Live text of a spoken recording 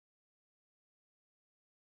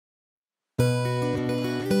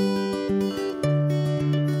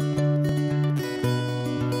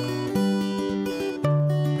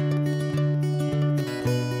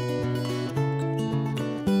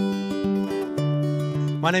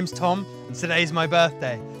My name's Tom, and today's my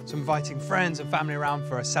birthday, so I'm inviting friends and family around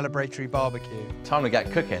for a celebratory barbecue. Time to get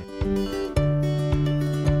cooking.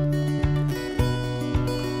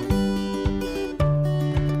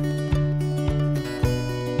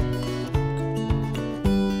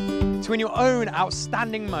 To win your own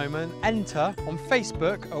outstanding moment, enter on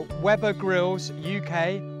Facebook at Weber Grills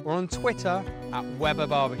UK or on Twitter at Weber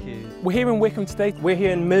Barbecue. We're here in Wickham today. We're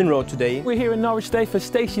here in Milne Road today. We're here in Norwich today for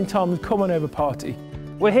Station Tom's Come On Over party.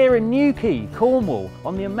 We're here in Newquay, Cornwall,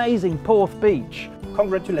 on the amazing Porth Beach.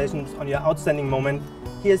 Congratulations on your outstanding moment.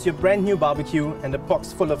 Here's your brand new barbecue and a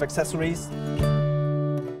box full of accessories.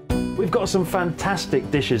 We've got some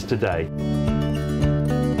fantastic dishes today.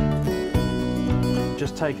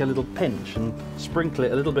 Just take a little pinch and sprinkle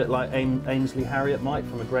it a little bit like Ainsley Harriott might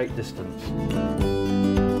from a great distance.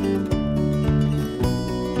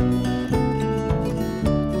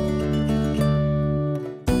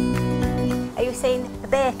 Are you saying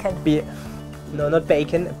bacon? Beer. No, not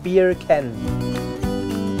bacon, beer can.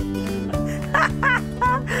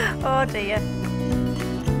 Oh dear.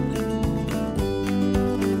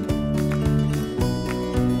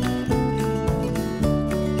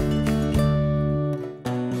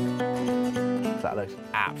 That looks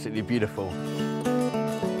absolutely beautiful.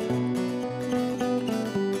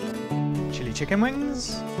 Chili chicken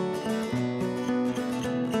wings.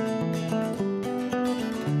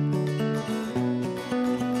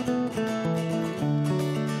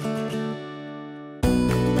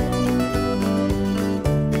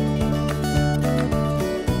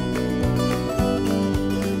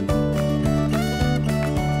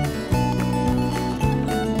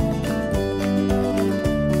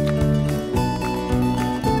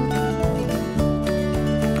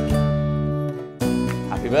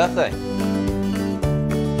 Happy birthday.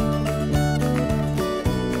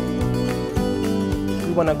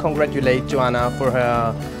 We want to congratulate Joanna for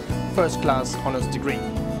her first class honours degree.